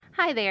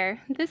Hi there,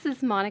 this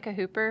is Monica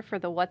Hooper for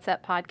the What's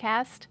Up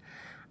podcast.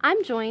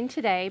 I'm joined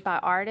today by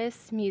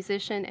artist,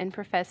 musician, and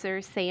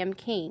professor Sam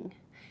King.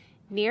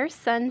 Near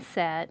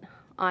sunset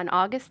on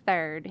August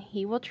 3rd,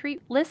 he will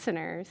treat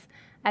listeners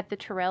at the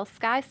Terrell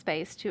Sky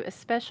Space to a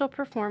special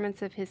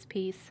performance of his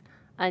piece,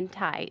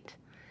 Untight.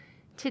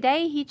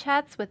 Today he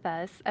chats with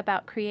us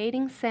about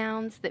creating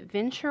sounds that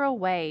venture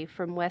away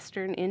from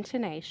Western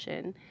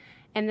intonation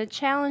and the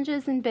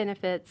challenges and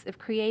benefits of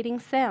creating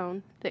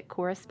sound that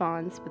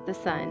corresponds with the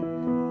sun.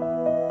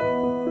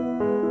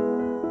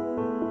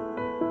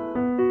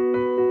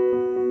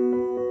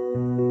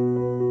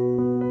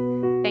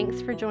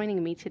 Thanks for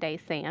joining me today,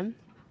 Sam.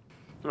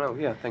 Oh,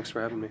 yeah, thanks for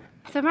having me.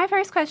 So my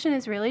first question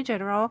is really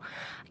general.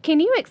 Can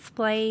you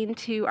explain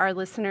to our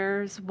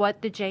listeners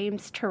what the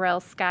James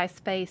Turrell Sky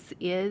Space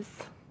is?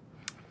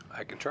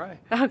 I can try.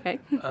 Okay.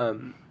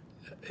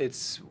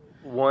 It's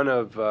one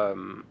of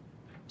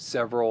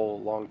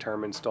several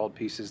long-term installed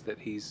pieces that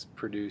he's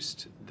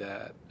produced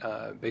that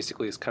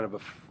basically is kind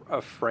of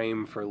a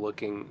frame for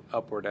looking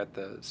upward at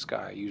the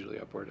sky, usually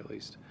upward at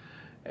least.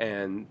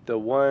 And the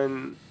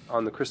one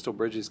on the Crystal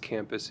Bridges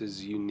campus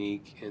is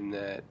unique in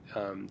that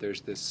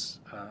there's this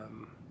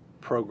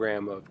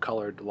program of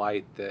colored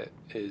light that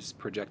is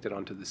projected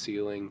onto the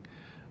ceiling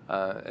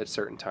at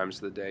certain times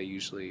of the day,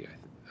 usually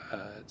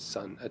at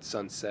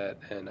sunset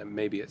and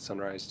maybe at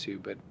sunrise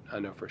too, but I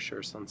know for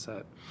sure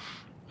sunset.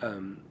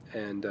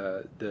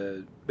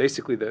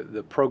 Basically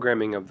the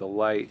programming of the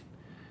light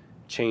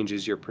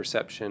changes your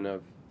perception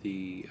of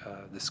the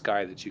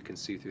sky that you can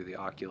see through the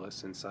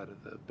oculus inside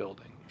of the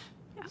building.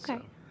 Okay,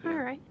 So, yeah. All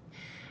right.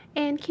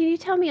 And can you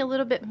tell me a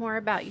little bit more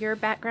about your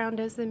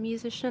background as a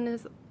musician,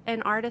 as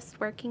an artist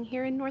working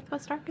here in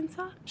Northwest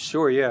Arkansas?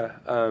 Sure, yeah.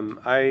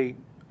 I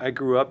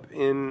grew up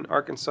in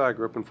Arkansas. I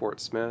grew up in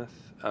Fort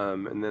Smith,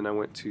 and then I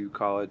went to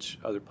college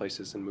other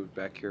places and moved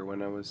back here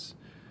when I was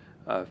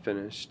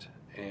finished,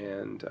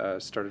 and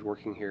started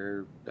working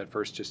here at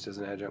first just as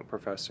an adjunct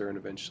professor, and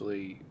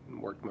eventually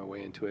worked my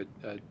way into a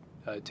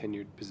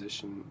tenured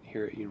position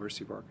here at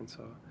University of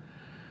Arkansas.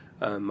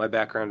 My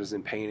background is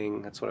in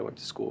painting. That's what I went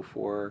to school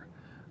for,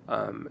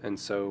 and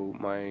so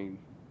my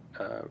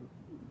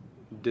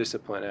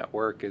discipline at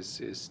work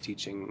is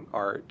teaching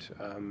art,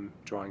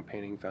 drawing,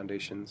 painting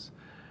foundations,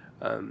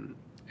 and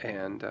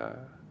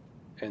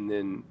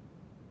then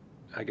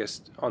I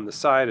guess on the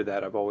side of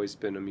that, I've always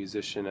been a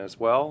musician as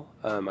well.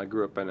 I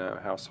grew up in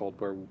a household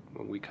where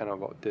we kind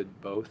of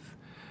did both,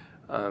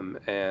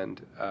 but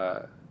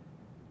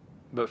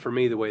for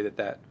me, the way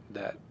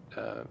that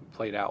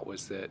played out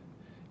was that,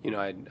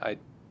 I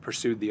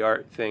pursued the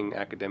art thing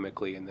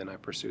academically, and then I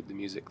pursued the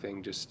music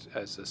thing just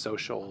as a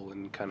social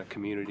and kind of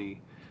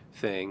community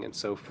thing. And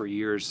so for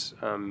years,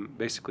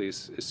 basically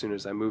as soon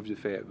as I moved to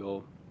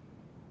Fayetteville,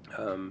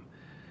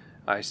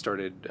 I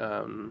started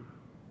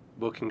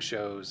booking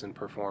shows and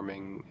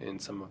performing in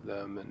some of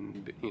them,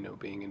 and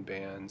being in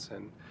bands.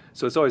 And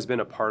so it's always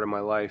been a part of my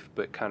life,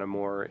 but kind of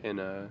more in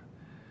a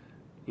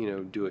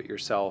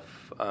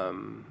do-it-yourself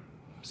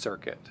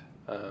circuit.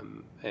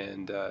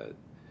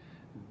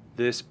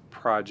 This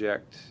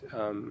project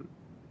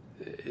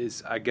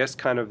is, I guess,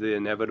 kind of the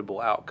inevitable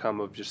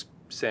outcome of just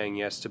saying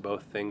yes to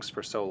both things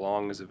for so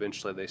long, is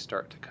eventually they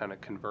start to kind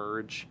of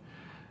converge.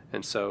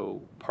 And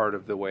so part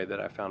of the way that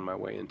I found my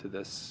way into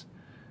this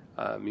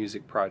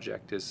music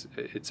project is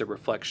it's a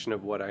reflection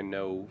of what I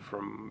know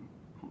from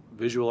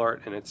visual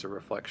art, and it's a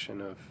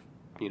reflection of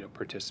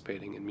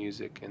participating in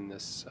music in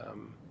this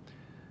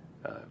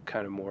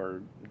kind of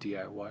more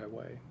DIY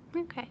way.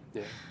 Okay.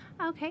 Yeah.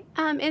 Okay.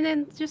 And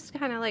then just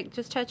kind of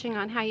just touching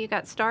on how you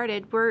got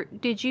started,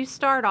 did you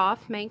start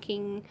off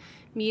making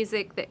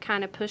music that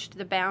kind of pushed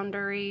the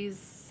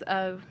boundaries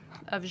of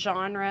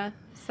genre,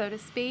 so to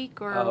speak?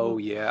 Or? Oh,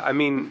 yeah. I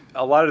mean,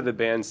 a lot of the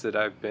bands that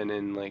I've been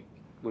in,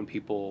 when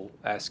people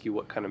ask you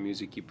what kind of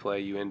music you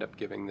play, you end up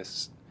giving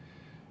this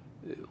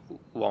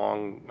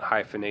long,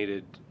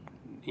 hyphenated,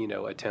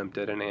 attempt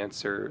at an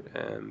answer,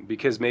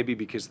 because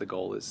the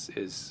goal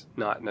is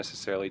not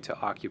necessarily to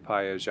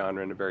occupy a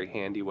genre in a very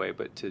handy way,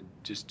 but to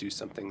just do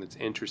something that's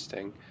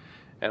interesting.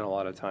 And a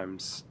lot of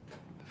times,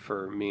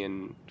 for me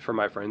and for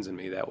my friends and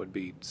me, that would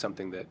be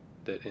something that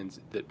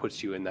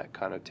puts you in that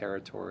kind of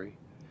territory,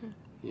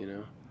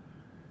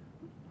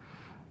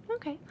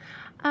 Okay.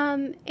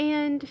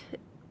 And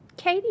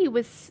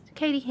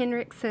Katie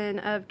Henriksen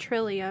of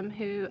Trillium,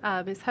 who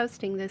is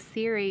hosting this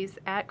series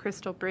at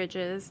Crystal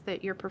Bridges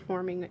that you're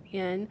performing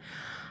in,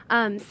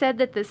 said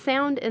that the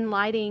sound and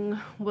lighting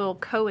will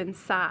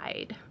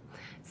coincide.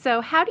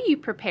 So how do you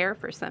prepare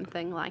for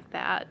something like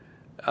that?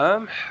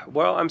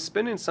 Well, I'm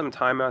spending some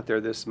time out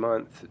there this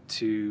month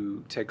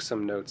to take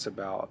some notes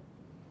about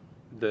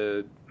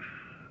the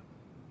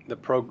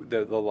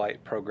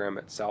light program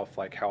itself,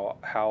 like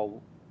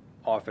how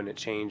often it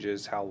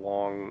changes, how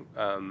long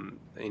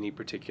any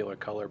particular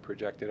color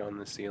projected on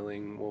the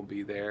ceiling will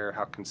be there,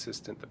 how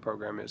consistent the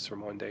program is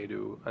from one day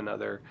to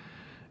another,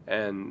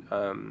 and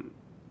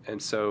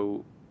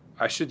so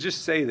I should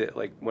just say that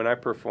when I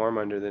perform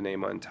under the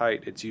name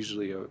Untight, it's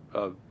usually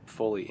a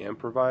fully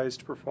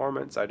improvised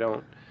performance. I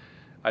don't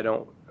I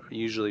don't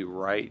usually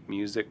write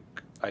music.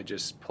 I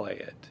just play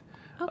it.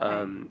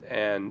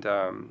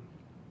 Okay.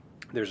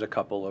 There's a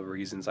couple of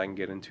reasons I can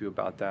get into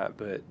about that,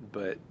 but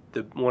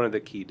one of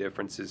the key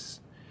differences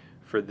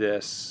for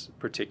this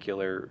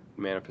particular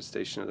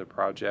manifestation of the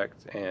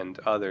project and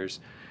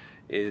others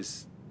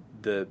is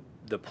the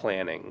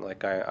planning.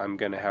 Like I'm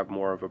going to have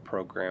more of a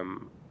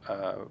program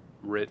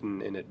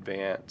written in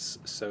advance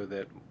so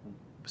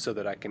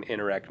that I can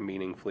interact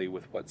meaningfully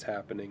with what's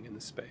happening in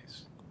the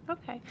space.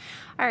 Okay.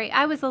 All right.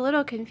 I was a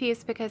little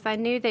confused because I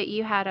knew that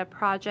you had a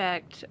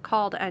project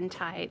called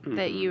Untied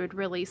that you had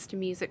released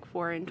music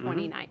for in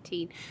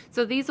 2019.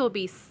 So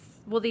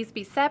will these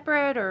be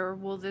separate, or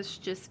will this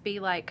just be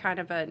like kind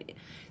of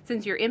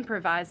since you're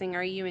improvising,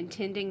 are you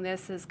intending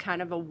this as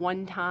kind of a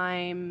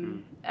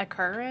one-time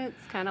occurrence,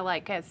 kind of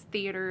like as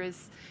theater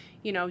is,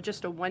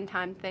 just a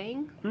one-time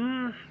thing?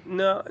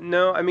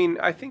 No. I mean,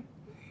 I think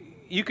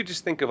you could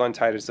just think of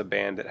Untied as a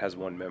band that has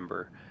one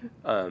member.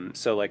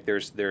 So like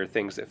there are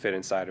things that fit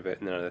inside of it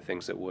and then other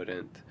things that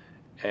wouldn't.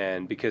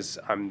 And because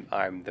I'm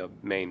the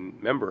main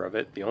member of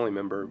it, the only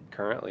member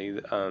currently,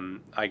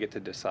 I get to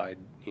decide,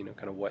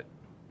 kind of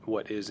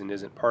what is and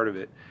isn't part of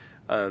it.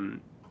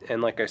 And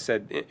like I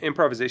said,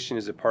 improvisation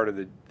is a part of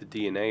the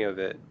DNA of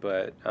it,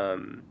 but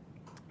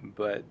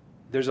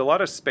there's a lot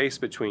of space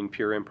between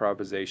pure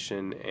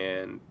improvisation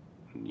and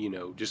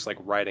just like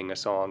writing a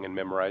song and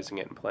memorizing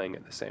it and playing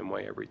it the same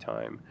way every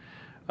time.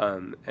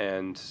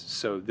 And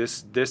so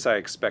this I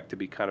expect to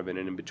be kind of an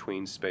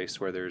in-between space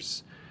where there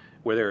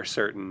are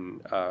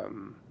certain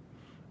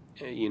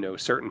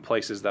certain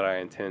places that I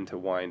intend to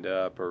wind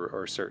up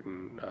or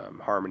certain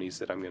harmonies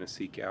that I'm going to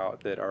seek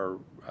out that are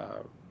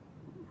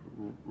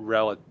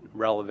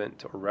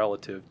relevant or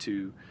relative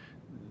to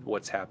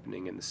what's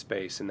happening in the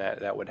space, and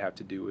that would have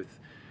to do with,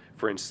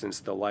 for instance,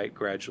 the light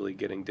gradually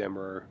getting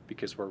dimmer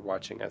because we're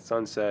watching at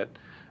sunset,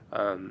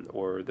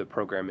 or the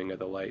programming of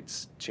the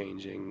lights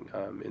changing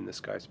in the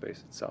sky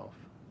space itself.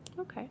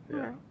 Okay.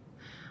 Yeah.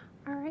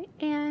 All right.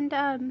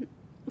 And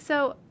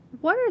so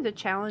what are the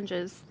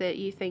challenges that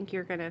you think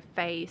you're going to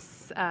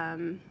face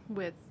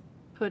with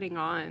putting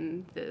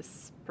on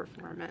this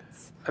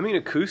performance? I mean,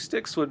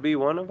 acoustics would be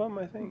one of them,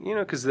 I think,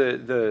 because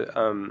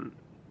the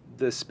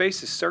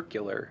space is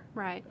circular,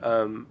 right?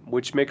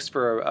 Which makes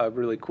for a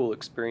really cool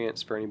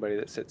experience for anybody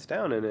that sits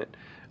down in it,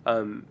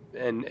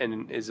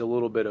 and is a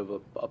little bit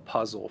of a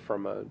puzzle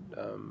from a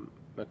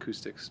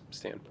acoustics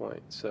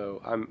standpoint.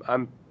 So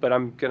I'm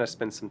gonna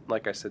spend some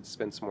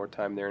more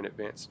time there in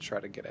advance to try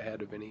to get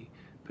ahead of any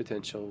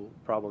potential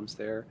problems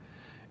there.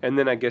 And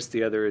then I guess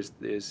the other is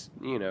there's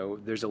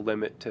a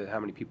limit to how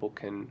many people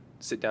can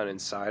sit down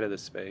inside of the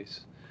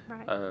space,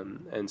 right?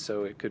 And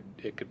so it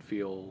could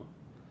feel.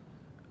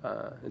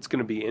 It's going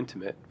to be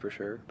intimate for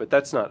sure, but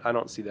I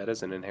don't see that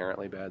as an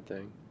inherently bad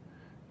thing,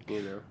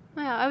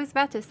 Well, I was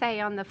about to say,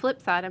 on the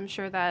flip side, I'm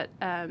sure that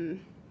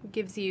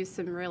gives you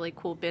some really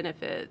cool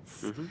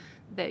benefits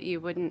that you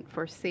wouldn't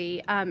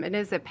foresee. And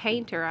as a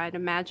painter, I'd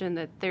imagine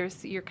that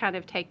you're kind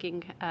of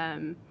taking,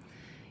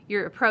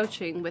 you're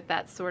approaching with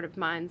that sort of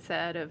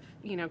mindset of,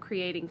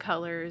 creating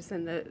colors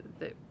and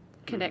the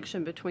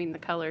connection between the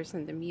colors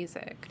and the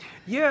music.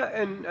 Yeah,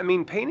 and I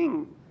mean,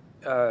 painting...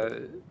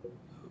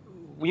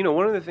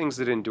 one of the things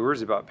that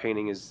endures about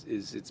painting is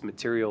its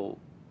material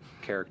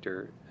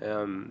character.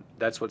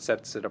 That's what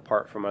sets it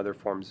apart from other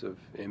forms of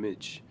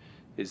image,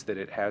 is that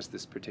it has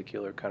this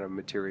particular kind of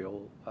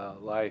material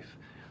life.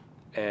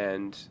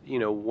 And,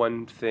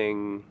 one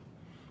thing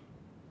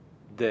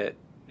that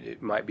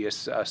it might be a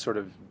sort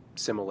of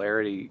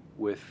similarity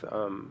with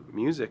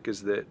music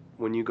is that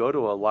when you go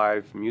to a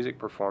live music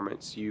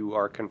performance, you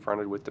are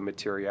confronted with the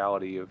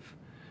materiality of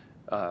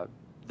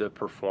the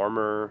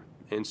performer,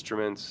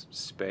 instruments,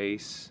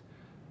 space,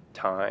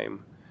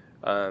 time,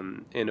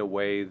 in a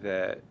way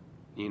that,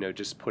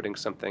 just putting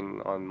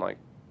something on like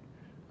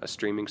a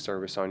streaming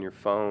service on your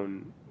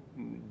phone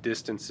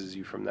distances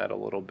you from that a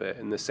little bit,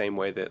 in the same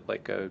way that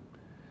like a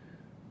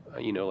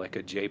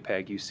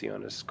JPEG you see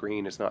on a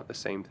screen is not the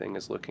same thing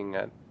as looking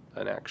at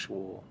an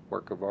actual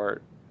work of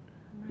art.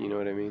 You know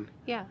what I mean?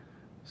 Yeah.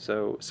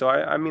 So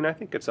I mean, I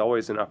think it's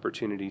always an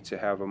opportunity to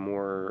have a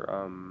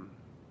more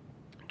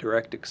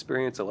direct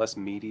experience, a less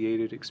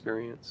mediated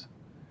experience,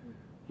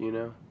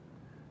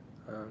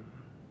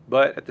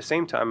 but at the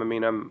same time, I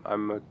mean,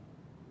 I'm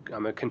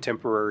a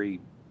contemporary,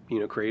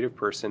 creative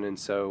person, and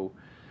so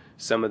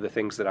some of the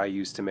things that I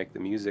use to make the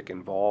music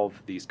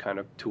involve these kind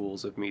of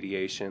tools of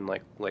mediation,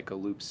 like a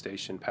loop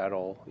station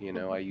pedal.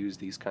 I use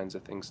these kinds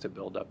of things to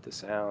build up the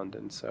sound,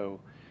 and so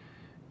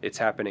it's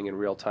happening in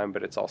real time,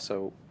 but it's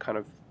also kind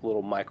of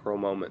little micro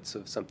moments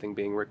of something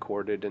being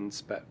recorded and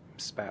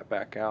spat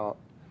back out.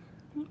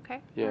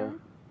 Okay. Yeah.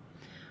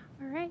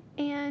 All right.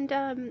 And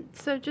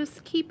so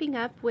just keeping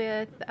up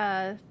with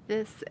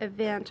this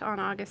event on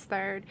August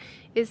 3rd,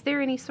 is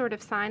there any sort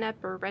of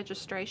sign-up or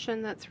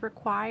registration that's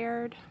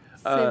required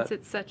since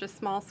it's such a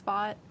small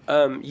spot?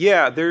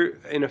 Yeah, there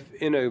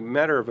in a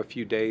matter of a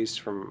few days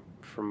from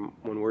from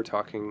when we're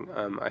talking,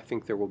 I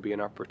think there will be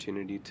an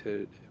opportunity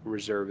to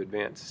reserve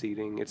advanced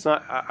seating. It's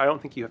not. I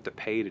don't think you have to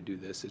pay to do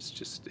this. It's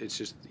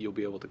just you'll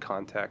be able to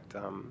contact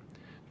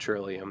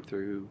Trillium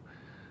through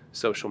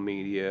social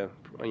media.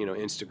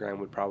 Instagram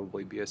would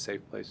probably be a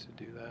safe place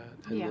to do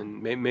that, and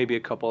then maybe a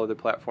couple other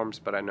platforms.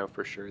 But I know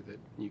for sure that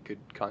you could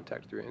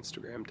contact through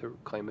Instagram to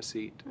claim a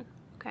seat.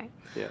 Okay.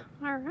 Yeah.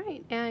 All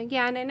right. And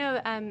I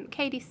know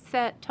Katie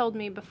told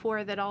me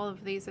before that all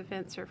of these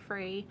events are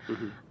free.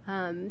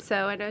 Mm-hmm.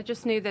 So I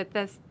just knew that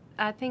this.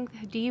 I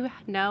think. Do you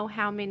know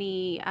how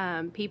many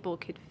people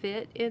could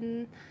fit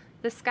in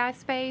the Sky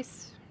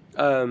Space?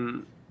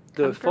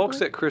 The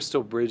folks at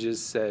Crystal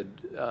Bridges said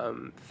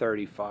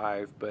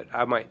 35, but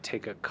I might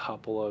take a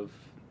couple of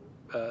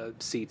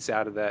seats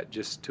out of that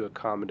just to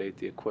accommodate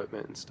the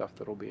equipment and stuff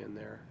that'll be in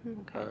there.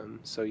 Okay.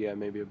 So yeah,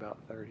 maybe about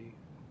 30.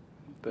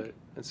 But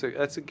that's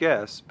a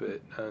guess,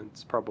 but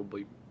it's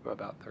probably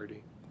about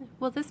 30.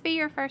 Will this be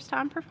your first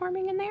time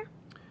performing in there?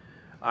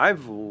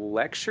 I've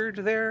lectured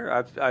there.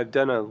 I've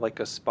done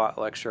a spot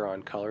lecture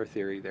on color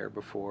theory there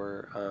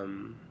before.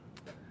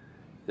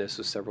 This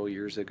was several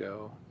years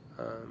ago.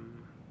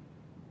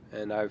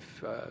 And I've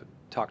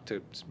talked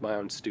to my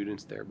own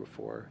students there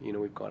before.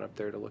 We've gone up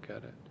there to look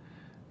at it.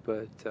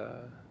 But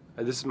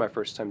this is my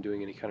first time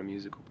doing any kind of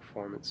musical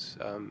performance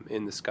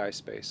in the Sky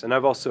Space. And I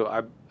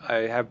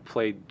have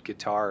played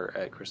guitar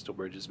at Crystal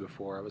Bridges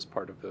before. I was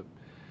part of the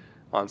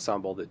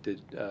ensemble that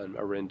did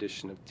a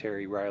rendition of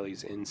Terry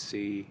Riley's In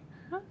C.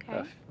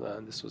 Okay.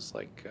 This was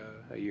like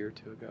a year or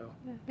two ago.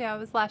 Yeah, it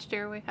was last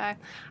year.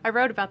 I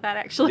wrote about that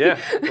actually. Yeah.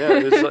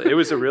 It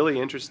was a really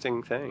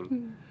interesting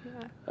thing.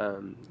 Yeah.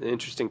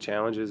 Interesting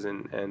challenges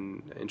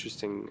and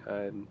interesting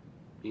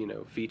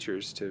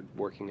features to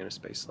working in a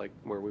space like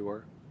where we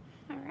were.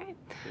 All right.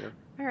 Yeah.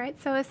 All right.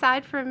 So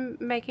aside from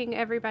making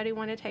everybody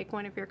want to take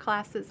one of your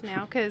classes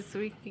now, because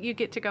you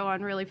get to go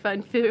on really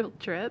fun field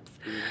trips,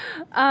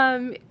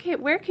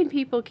 where can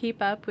people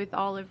keep up with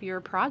all of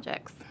your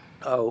projects?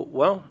 Oh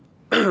well.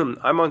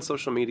 I'm on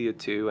social media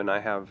too, and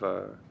I have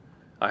a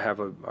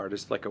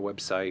artist like a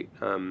website.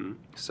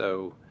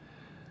 So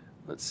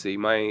let's see,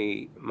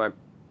 my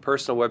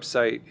personal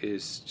website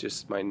is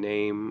just my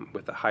name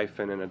with a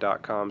hyphen and a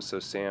 .com, so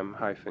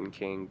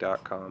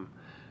sam-king.com.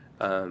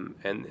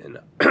 And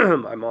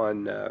I'm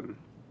on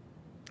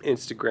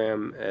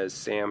Instagram as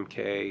Sam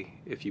K.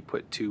 If you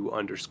put 2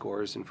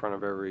 underscores in front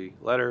of every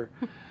letter,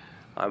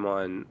 I'm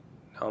on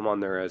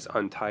there as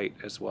Untight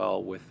as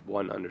well with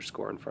 1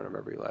 underscore in front of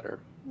every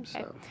letter.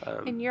 Okay.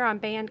 So, and you're on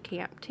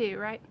Bandcamp too,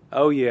 right?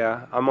 Oh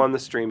yeah, I'm on the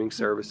streaming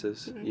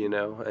services,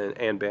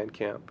 and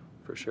Bandcamp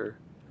for sure.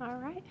 All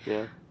right.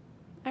 Yeah.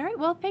 All right.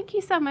 Well, thank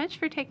you so much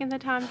for taking the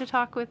time to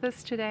talk with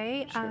us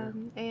today. Sure.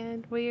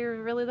 And we're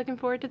really looking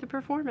forward to the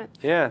performance.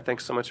 Yeah,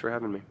 thanks so much for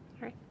having me.